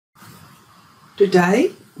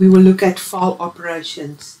Today we will look at file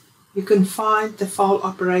operations. You can find the file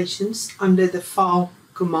operations under the file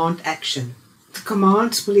command action. The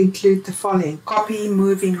commands will include the following: copying,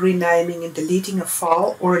 moving, renaming and deleting a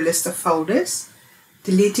file or a list of folders,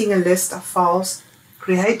 deleting a list of files,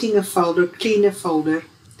 creating a folder, clean a folder,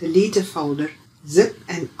 delete a folder, zip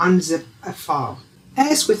and unzip a file.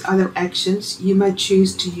 As with other actions, you may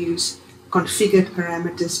choose to use configured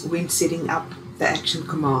parameters when setting up the action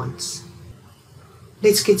commands.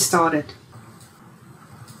 Let's get started.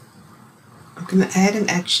 I'm going to add an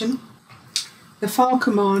action. The file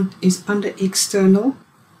command is under external.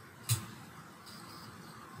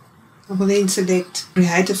 I will then select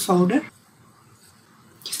create a folder.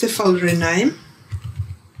 Give the folder a name.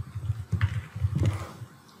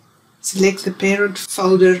 Select the parent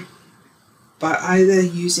folder by either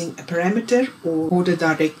using a parameter or the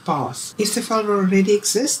direct path. If the folder already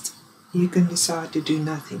exists, you can decide to do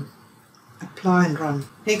nothing. Apply and run.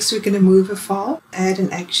 Next, we're going to move a file. Add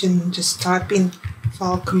an action. Just type in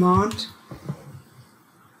file command.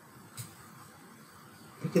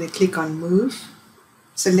 We're going to click on move.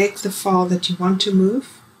 Select the file that you want to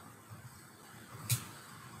move.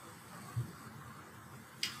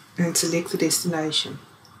 And select the destination.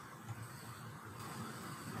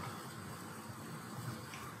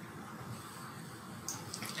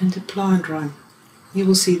 And apply and run. You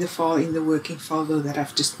will see the file in the working folder that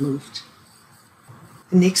I've just moved.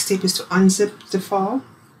 The next step is to unzip the file.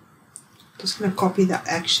 I'm just going to copy the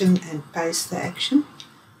action and paste the action.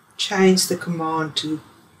 Change the command to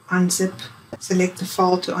unzip. Select the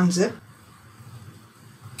file to unzip.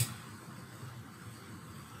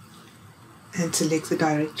 And select the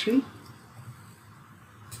directory.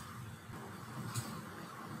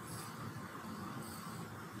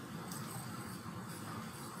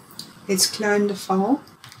 Let's clone the file.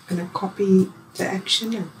 I'm going to copy the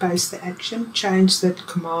action and paste the action. Change that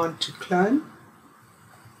command to clone.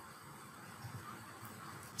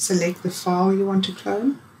 Select the file you want to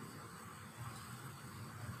clone.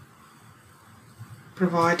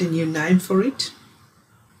 Provide a new name for it.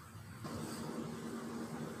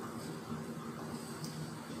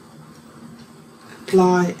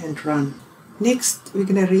 Apply and run. Next, we're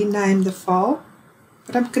going to rename the file,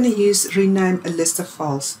 but I'm going to rename a list of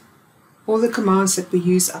files. All the commands that we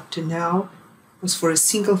use up to now was for a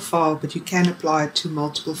single file, but you can apply it to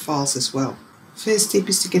multiple files as well. First step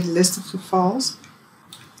is to get a list of the files.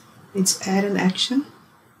 Let's add an action.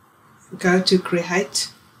 Go to create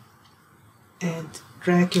and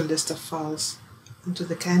drag your list of files onto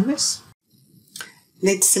the canvas.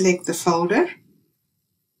 Let's select the folder.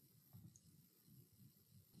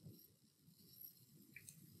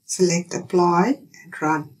 Select apply and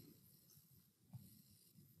run.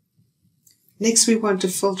 Next, we want to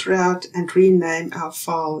filter out and rename our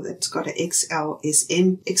file that's got an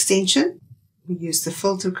XLSM extension. We use the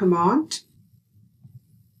filter command.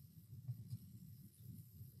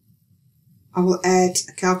 I will add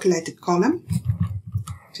a calculated column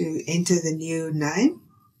to enter the new name.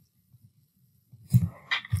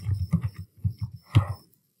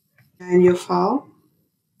 Name your file.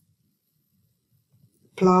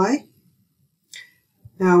 Apply.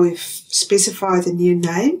 Now we've specified the new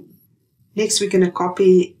name. Next, we're going to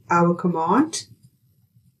copy our command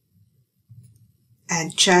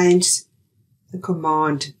and change the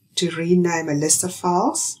command to rename a list of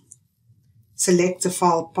files. Select the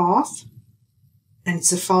file path, and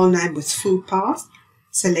it's a file name with full path.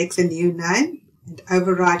 Select the new name and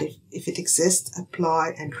override it if it exists.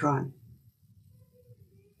 Apply and run.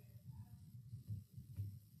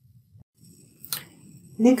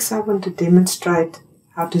 Next, I want to demonstrate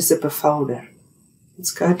how to zip a folder.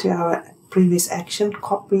 Let's go to our previous action,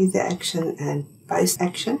 copy the action and paste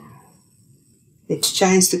action. Let's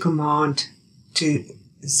change the command to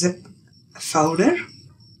zip a folder.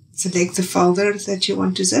 Select the folder that you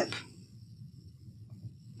want to zip.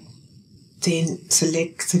 Then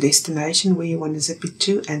select the destination where you want to zip it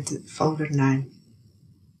to and the folder name.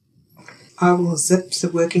 I will zip the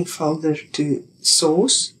working folder to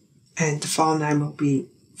source and the file name will be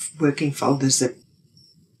working folder zip.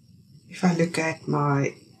 If I look at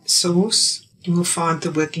my source, you will find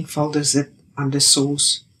the working folder zip under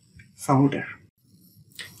source folder.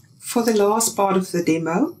 For the last part of the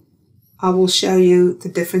demo, I will show you the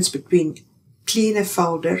difference between clean a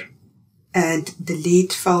folder and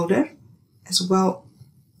delete folder, as well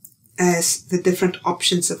as the different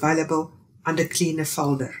options available under clean a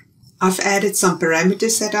folder. I've added some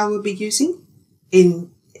parameters that I will be using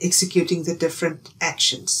in executing the different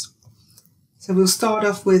actions. So we'll start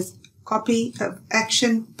off with copy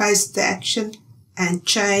action, paste the action, and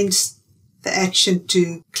change the action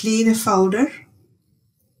to clean a folder.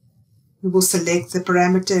 we will select the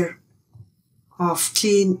parameter of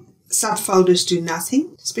clean subfolders do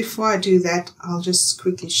nothing. Just before I do that, I'll just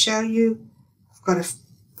quickly show you. I've got a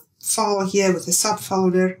file here with a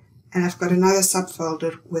subfolder, and I've got another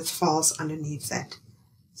subfolder with files underneath that.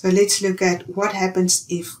 So let's look at what happens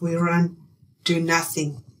if we run do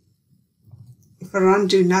nothing. If I run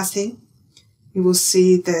do nothing, you will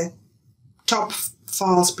see the top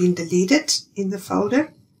files being deleted in the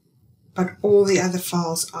folder, but all the other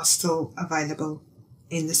files are still available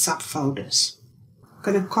in the subfolders. I'm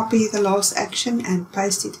going to copy the last action and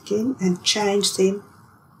paste it again and change them.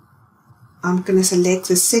 I'm going to select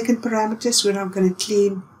the second parameters where I'm going to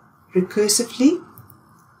clean recursively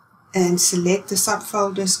and select the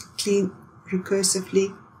subfolders clean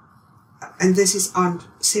recursively, and this is on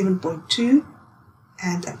 7.2,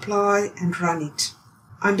 and apply and run it.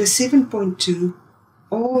 Under 7.2,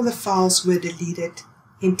 all the files were deleted,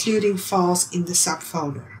 including files in the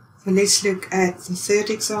subfolder. So let's look at the third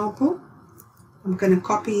example. I'm going to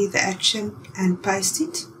copy the action and paste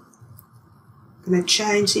it. I'm going to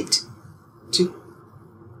change it to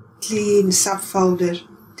clean subfolder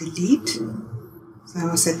delete. So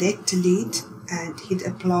I'll select delete and hit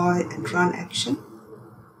apply and run action.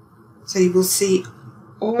 So you will see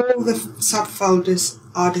all the subfolders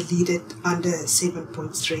are deleted under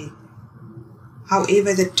 7.3.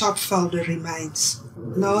 However, the top folder remains.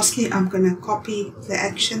 Lastly, I'm going to copy the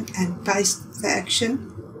action and paste the action.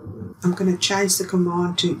 I'm going to change the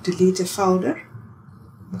command to delete a folder.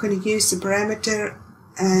 I'm going to use the parameter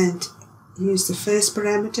and use the first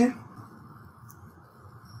parameter.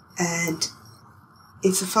 And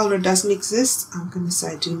if the folder doesn't exist, I'm going to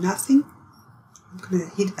say do nothing. I'm going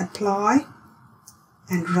to hit apply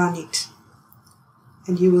and run it.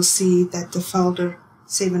 And you will see that the folder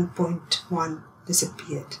 7.1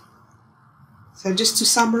 disappeared. So just to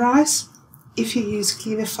summarize, if you use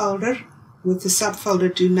clean a folder with the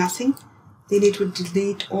subfolder do nothing, then it would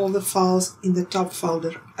delete all the files in the top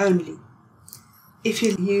folder only. If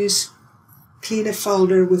you use clean a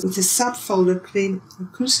folder with the subfolder clean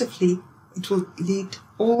recursively, it will delete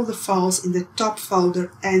all the files in the top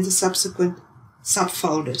folder and the subsequent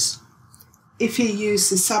subfolders. If you use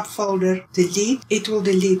the subfolder delete, it will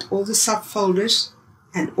delete all the subfolders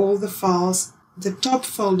and all the files. The top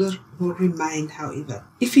folder will remain, however.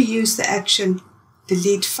 If you use the action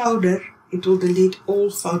delete folder, it will delete all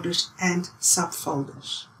folders and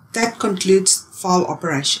subfolders. That concludes file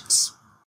operations.